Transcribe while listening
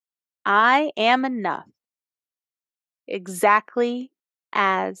I am enough exactly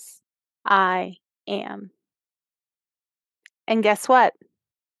as I am. And guess what?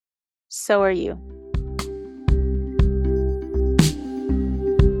 So are you.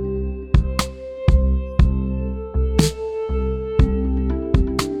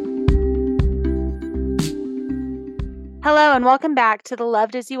 Hello, and welcome back to the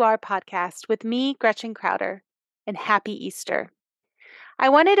Loved as You Are podcast with me, Gretchen Crowder, and happy Easter. I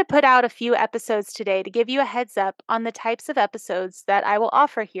wanted to put out a few episodes today to give you a heads up on the types of episodes that I will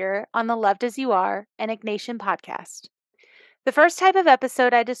offer here on the Loved as You Are and Ignatian podcast. The first type of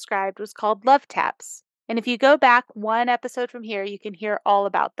episode I described was called Love Taps, and if you go back one episode from here, you can hear all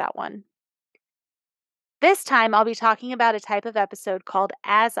about that one. This time, I'll be talking about a type of episode called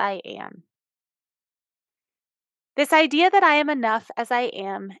As I Am. This idea that I am enough as I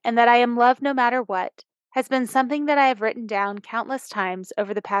am and that I am loved no matter what has been something that I have written down countless times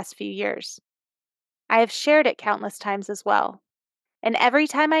over the past few years. I have shared it countless times as well, and every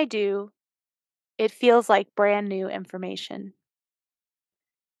time I do, it feels like brand new information.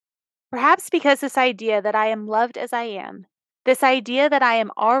 Perhaps because this idea that I am loved as I am, this idea that I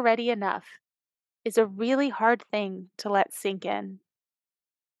am already enough, is a really hard thing to let sink in.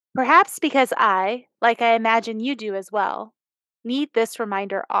 Perhaps because I, like I imagine you do as well, need this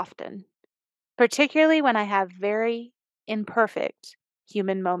reminder often, particularly when I have very imperfect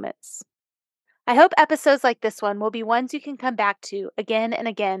human moments. I hope episodes like this one will be ones you can come back to again and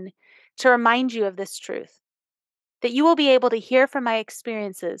again to remind you of this truth, that you will be able to hear from my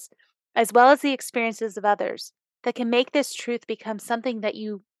experiences as well as the experiences of others that can make this truth become something that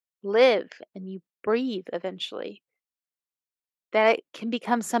you live and you breathe eventually. That it can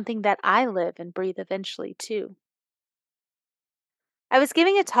become something that I live and breathe eventually too. I was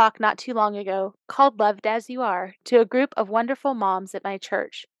giving a talk not too long ago called Loved as You Are to a group of wonderful moms at my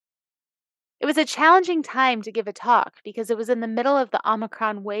church. It was a challenging time to give a talk because it was in the middle of the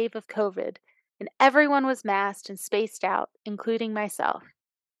Omicron wave of COVID and everyone was masked and spaced out, including myself.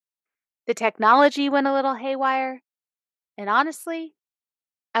 The technology went a little haywire, and honestly,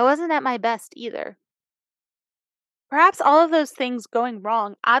 I wasn't at my best either. Perhaps all of those things going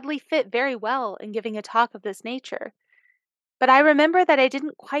wrong oddly fit very well in giving a talk of this nature, but I remember that I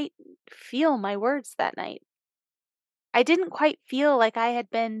didn't quite feel my words that night. I didn't quite feel like I had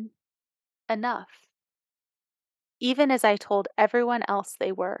been enough, even as I told everyone else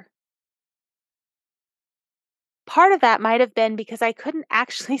they were. Part of that might have been because I couldn't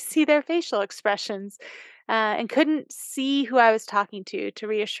actually see their facial expressions and couldn't see who I was talking to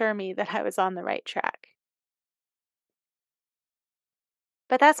reassure me that I was on the right track.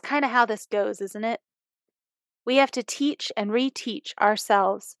 But that's kind of how this goes, isn't it? We have to teach and reteach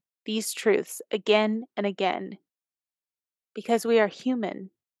ourselves these truths again and again because we are human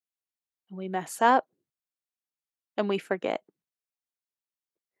and we mess up and we forget.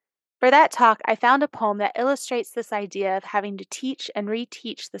 For that talk, I found a poem that illustrates this idea of having to teach and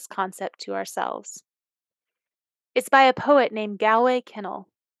reteach this concept to ourselves. It's by a poet named Galway Kinnell.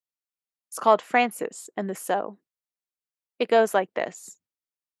 It's called Francis and the Sow. It goes like this.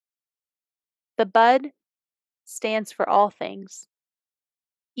 The bud stands for all things,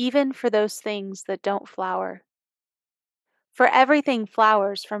 even for those things that don't flower. For everything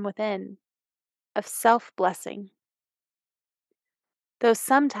flowers from within, of self-blessing. Though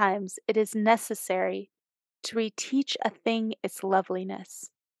sometimes it is necessary to reteach a thing its loveliness,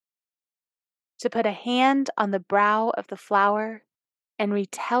 to put a hand on the brow of the flower and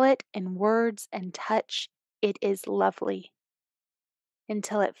retell it in words and touch, it is lovely,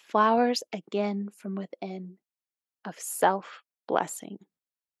 until it flowers again from within of self-blessing.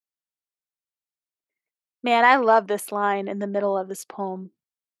 Man, I love this line in the middle of this poem.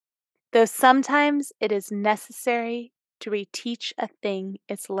 Though sometimes it is necessary to reteach a thing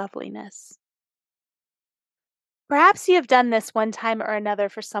its loveliness. Perhaps you have done this one time or another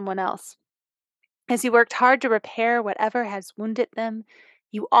for someone else. As you worked hard to repair whatever has wounded them,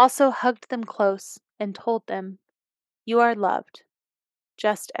 you also hugged them close and told them, you are loved,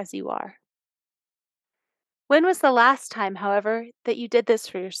 just as you are. When was the last time, however, that you did this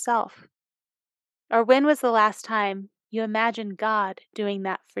for yourself? Or when was the last time you imagined God doing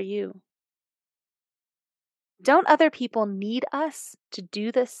that for you? Don't other people need us to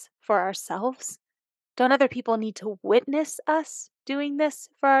do this for ourselves? Don't other people need to witness us doing this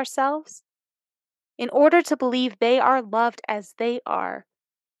for ourselves? In order to believe they are loved as they are,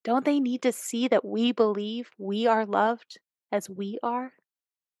 don't they need to see that we believe we are loved as we are?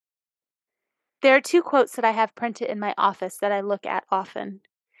 There are two quotes that I have printed in my office that I look at often.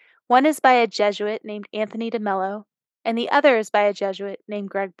 One is by a Jesuit named Anthony de Mello, and the other is by a Jesuit named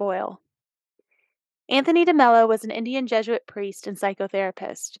Greg Boyle. Anthony DeMello was an Indian Jesuit priest and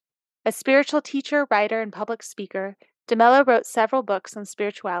psychotherapist. A spiritual teacher, writer, and public speaker, DeMello wrote several books on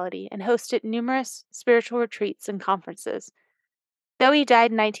spirituality and hosted numerous spiritual retreats and conferences. Though he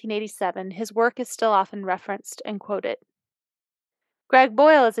died in 1987, his work is still often referenced and quoted. Greg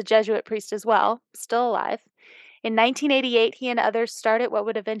Boyle is a Jesuit priest as well, still alive. In 1988, he and others started what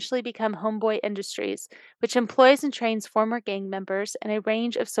would eventually become Homeboy Industries, which employs and trains former gang members in a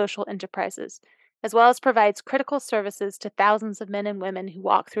range of social enterprises, as well as provides critical services to thousands of men and women who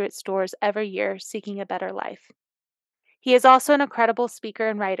walk through its doors every year seeking a better life. He is also an incredible speaker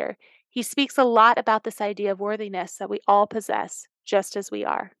and writer. He speaks a lot about this idea of worthiness that we all possess, just as we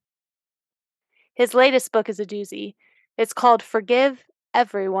are. His latest book is a doozy. It's called Forgive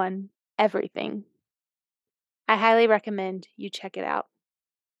Everyone, Everything. I highly recommend you check it out.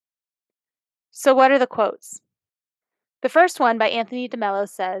 So, what are the quotes? The first one by Anthony DeMello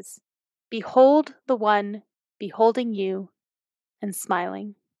says, "Behold the one beholding you and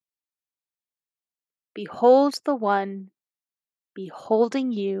smiling." Behold the one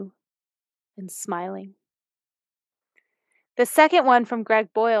beholding you and smiling. The second one from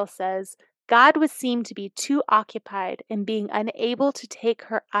Greg Boyle says, God would seem to be too occupied in being unable to take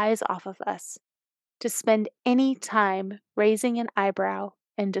her eyes off of us to spend any time raising an eyebrow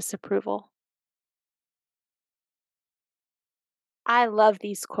in disapproval. I love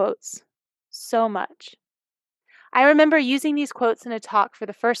these quotes so much. I remember using these quotes in a talk for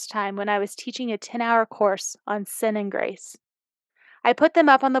the first time when I was teaching a 10-hour course on sin and grace. I put them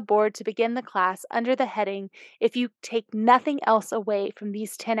up on the board to begin the class under the heading, "If you take nothing else away from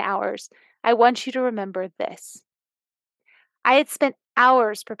these 10 hours, I want you to remember this." I had spent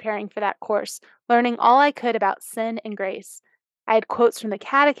hours preparing for that course, learning all I could about sin and grace. I had quotes from the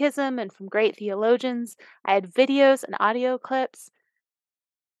Catechism and from great theologians. I had videos and audio clips.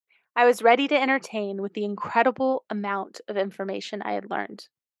 I was ready to entertain with the incredible amount of information I had learned.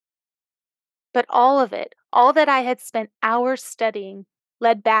 But all of it, all that I had spent hours studying,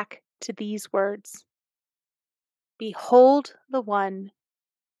 led back to these words: Behold the one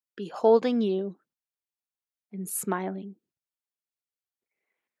beholding you and smiling.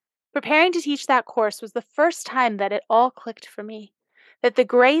 Preparing to teach that course was the first time that it all clicked for me, that the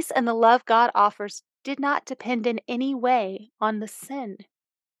grace and the love God offers did not depend in any way on the sin,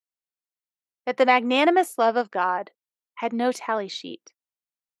 that the magnanimous love of God had no tally sheet,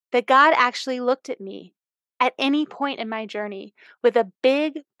 that God actually looked at me at any point in my journey with a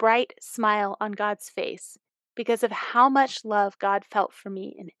big, bright smile on God's face because of how much love God felt for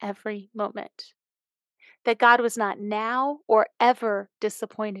me in every moment. That God was not now or ever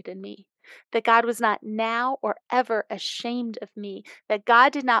disappointed in me. That God was not now or ever ashamed of me. That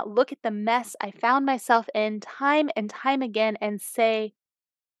God did not look at the mess I found myself in time and time again and say,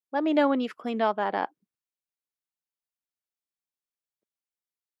 "Let me know when you've cleaned all that up."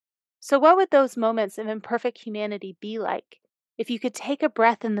 So, what would those moments of imperfect humanity be like if you could take a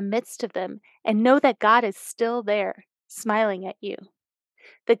breath in the midst of them and know that God is still there, smiling at you?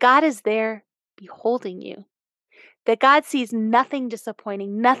 That God is there, beholding you. That God sees nothing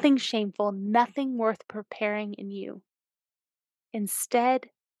disappointing, nothing shameful, nothing worth preparing in you. Instead,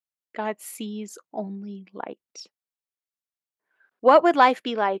 God sees only light. What would life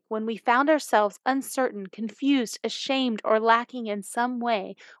be like when we found ourselves uncertain, confused, ashamed, or lacking in some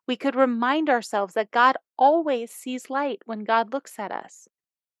way? We could remind ourselves that God always sees light when God looks at us.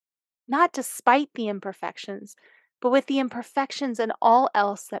 Not despite the imperfections, but with the imperfections and all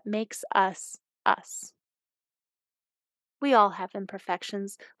else that makes us us. We all have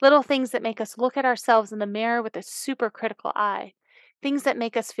imperfections, little things that make us look at ourselves in the mirror with a super critical eye, things that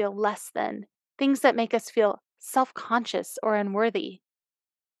make us feel less than, things that make us feel self conscious or unworthy.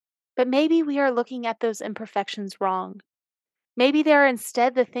 But maybe we are looking at those imperfections wrong. Maybe they are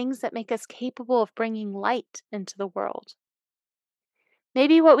instead the things that make us capable of bringing light into the world.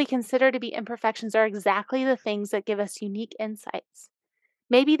 Maybe what we consider to be imperfections are exactly the things that give us unique insights.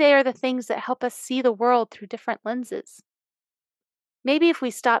 Maybe they are the things that help us see the world through different lenses. Maybe if we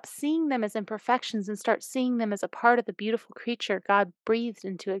stop seeing them as imperfections and start seeing them as a part of the beautiful creature God breathed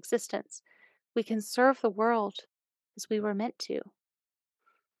into existence, we can serve the world as we were meant to.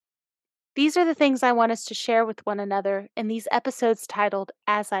 These are the things I want us to share with one another in these episodes titled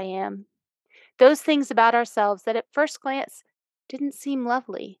As I Am. Those things about ourselves that at first glance didn't seem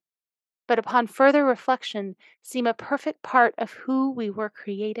lovely, but upon further reflection seem a perfect part of who we were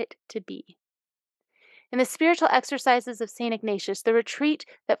created to be. In the spiritual exercises of St. Ignatius, the retreat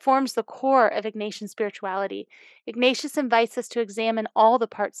that forms the core of Ignatian spirituality, Ignatius invites us to examine all the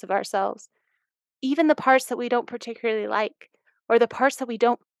parts of ourselves. even the parts that we don't particularly like, or the parts that we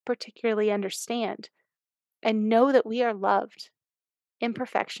don't particularly understand, and know that we are loved,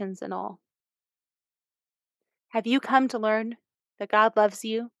 imperfections and all. Have you come to learn that God loves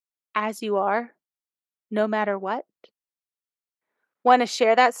you as you are, no matter what? Want to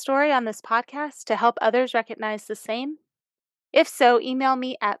share that story on this podcast to help others recognize the same? If so, email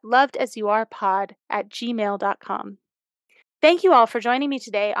me at lovedasyourpod@gmail.com. Thank you all for joining me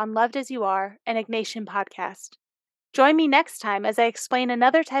today on Loved As You Are, an Ignatian podcast. Join me next time as I explain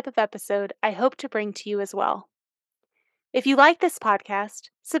another type of episode I hope to bring to you as well. If you like this podcast,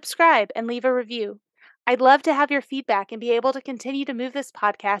 subscribe and leave a review. I'd love to have your feedback and be able to continue to move this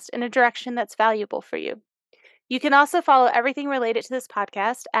podcast in a direction that's valuable for you. You can also follow everything related to this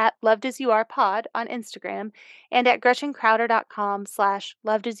podcast at lovedasyouarepod on Instagram and at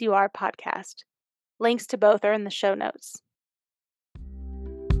gretchencrowder.com/lovedasyouarepodcast. Links to both are in the show notes.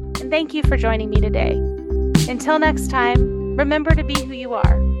 And thank you for joining me today. Until next time, remember to be who you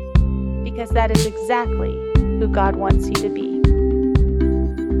are, because that is exactly who God wants you to be.